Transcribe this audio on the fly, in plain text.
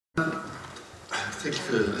thank you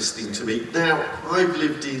for listening to me. Now, I've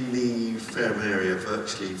lived in the Fareham area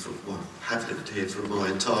virtually for, well, have lived here for my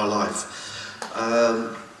entire life.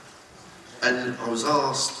 And I was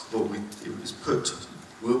asked, well, it was put,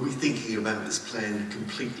 were we thinking about this plan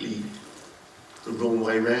completely the wrong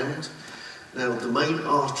way round? Now, the main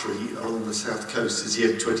artery on the south coast is the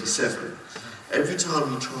M27. Every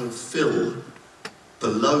time you try and fill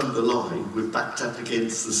below the line, we're backed up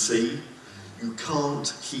against the sea. You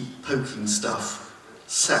can't keep poking stuff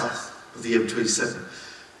south of the M27.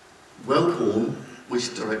 Wellbourne,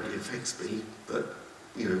 which directly affects me, but,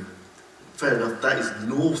 you know, fair enough, that is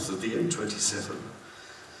north of the M27.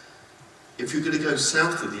 If you're going to go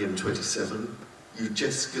south of the M27, you're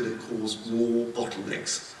just going to cause more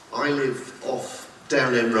bottlenecks. I live off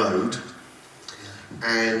Down End Road,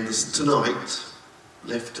 and tonight,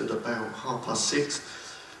 left at about 6:30,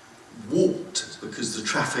 walked because the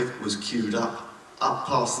traffic was queued up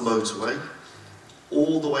past the motorway,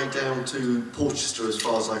 all the way down to Porchester as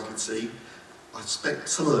far as I could see. I expect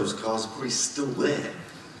some of those cars are probably still there.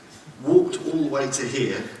 Walked all the way to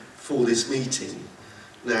here for this meeting.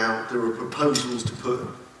 Now, there are proposals to put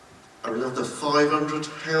another 500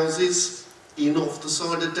 houses in off the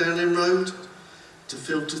side of Down End Road to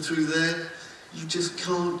filter through there. You just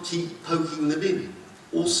can't keep poking them in.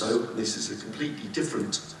 Also, this is a completely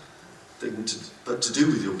different thing, but to do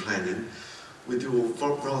with your planning, with your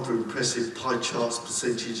rather impressive pie charts,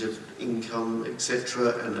 percentage of income,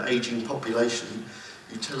 etc., and ageing population,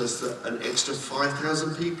 you tell us that an extra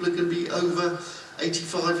 5,000 people are going to be over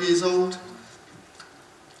 85 years old.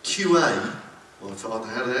 QA, my father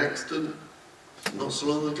had an accident not so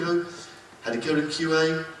long ago, had to go to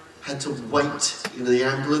QA, had to wait in the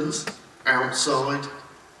ambulance outside.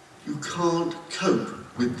 You can't cope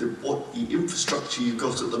with the infrastructure you've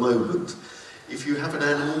got at the moment. If you have an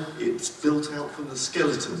animal, it's built out from the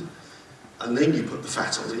skeleton, and then you put the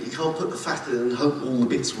fat on it. You can't put the fat in and hope all the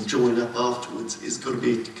bits will join up afterwards. It's got to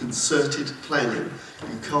be concerted planning.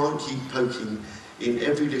 You can't keep poking in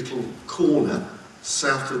every little corner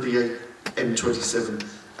south of the M27,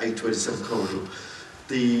 A27 corridor.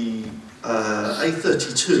 The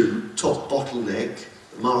A32 top bottleneck,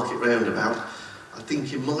 Market Roundabout, I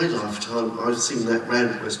think in my lifetime I've seen that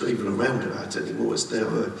roundabout. Well, it's not even a roundabout anymore, it's now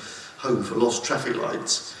a home for lost traffic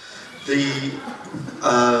lights.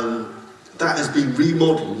 That has been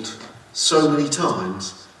remodelled so many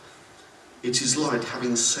times. It is like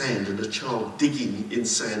having sand and a child digging in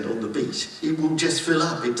sand on the beach. It will just fill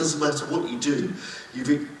up. It doesn't matter what you do.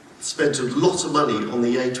 You've spent a lot of money on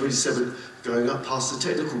the A27 going up past the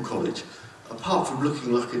technical college. Apart from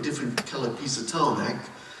looking like a different coloured piece of tarmac,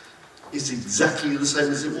 it's exactly the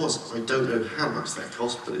same as it was. I don't know how much that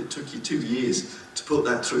cost, but it took you 2 years to put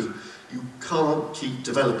that through. You can't keep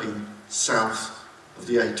developing south of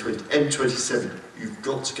the M27. You've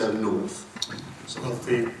got to go north. Well,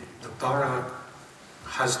 the borough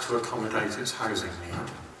has to accommodate its housing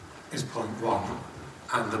need, is point one,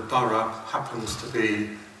 and the borough happens to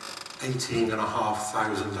be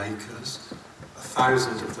 18,500 acres.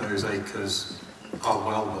 1,000 of those acres are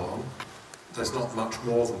Wellbourne. There's not much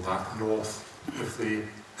more than that north of the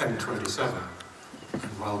M27,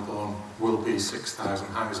 and Wellbourne will be 6,000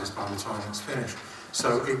 houses by the time it's finished.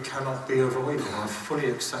 So it cannot be avoided. I fully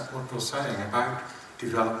accept what you're saying about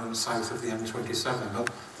development south of the M27, but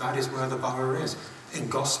that is where the borough is. In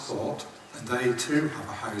Gosport, and they too have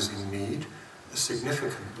a housing need, a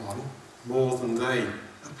significant one, more than they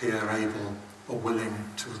appear able or willing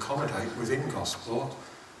to accommodate within Gosport.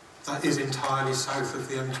 That is entirely south of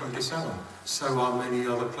the M27. So are many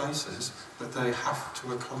other places, but they have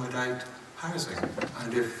to accommodate housing.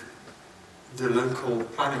 And if the local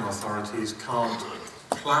planning authorities can't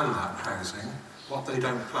plan that housing, what they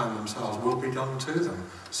don't plan themselves will be done to them.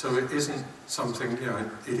 So it isn't something, you know,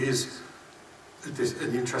 it is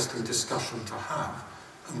an interesting discussion to have,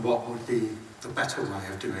 and what would be the better way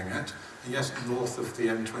of doing it. And yes, north of the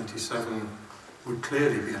M27 would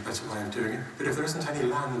clearly be a better way of doing it, but if there isn't any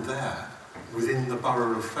land there within the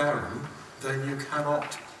borough of Fareham, then you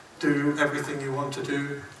cannot do everything you want to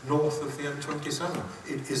do north of the M27.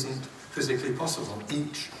 It isn't physically possible.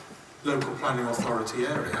 Each local planning authority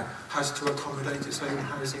area has to accommodate its own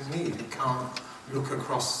housing need. It can't look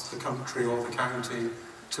across the country or the county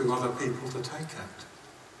to other people to take it.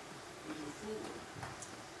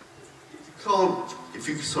 If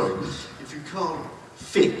you can't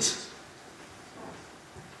fit,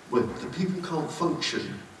 well, the people can't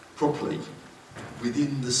function properly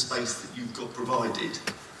within the space that you've got provided,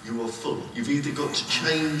 you are full. You've either got to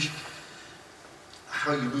change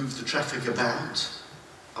how you move the traffic about.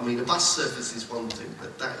 I mean, a bus service is one thing,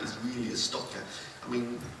 but that is really a stopgap. I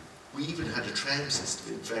mean, we even had a tram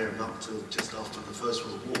system in Fareham up till just after the First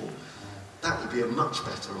World War, that would be a much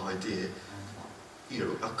better idea. You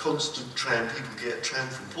know, a constant tram, people get a tram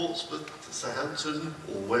from Portsmouth to Southampton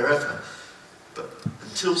or wherever. But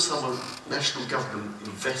until national government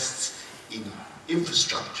invests in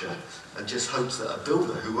infrastructure and just hopes that a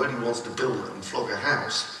builder who only wants to build and flog a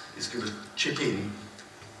house is going to chip in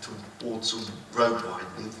towards some road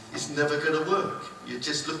widening, it's never going to work. You're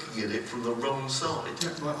just looking at it from the wrong side. Yeah,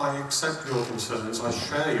 well, I accept your concerns, I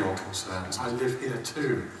share your concerns, I live here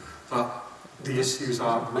too. But the issues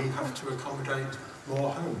are we have to accommodate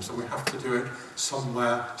more homes, and we have to do it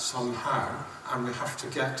somewhere, somehow, and we have to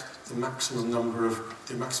get the maximum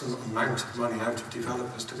amount of money out of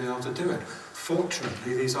developers to be able to do it.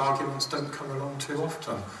 Fortunately, these arguments don't come along too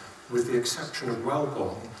often. With the exception of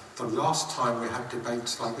Wellbourne, the last time we had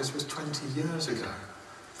debates like this was 20 years ago.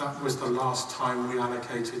 That was the last time we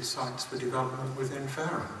allocated sites for development within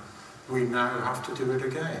Fareham. We now have to do it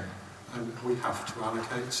again, and we have to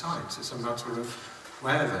allocate sites. It's a matter of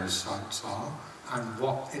where those sites are and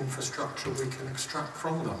what infrastructure we can extract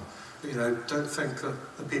from them. You know, don't think that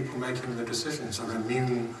the people making the decisions are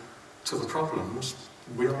immune to the problems.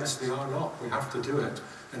 We honestly are not. We have to do it.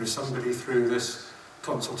 And if somebody through this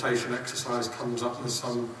consultation exercise comes up with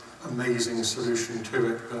some amazing solution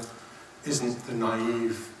to it that isn't the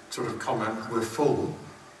naive sort of comment, we're full,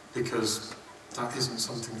 because that isn't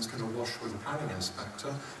something that's going to wash with a planning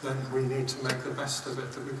inspector, then we need to make the best of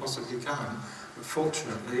it that we possibly can. But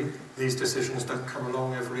fortunately, these decisions don't come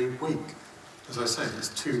along every week. As I say, it's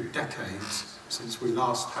 2 decades since we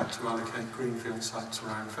last had to allocate greenfield sites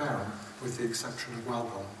around Fareham, with the exception of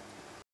Wellbourne.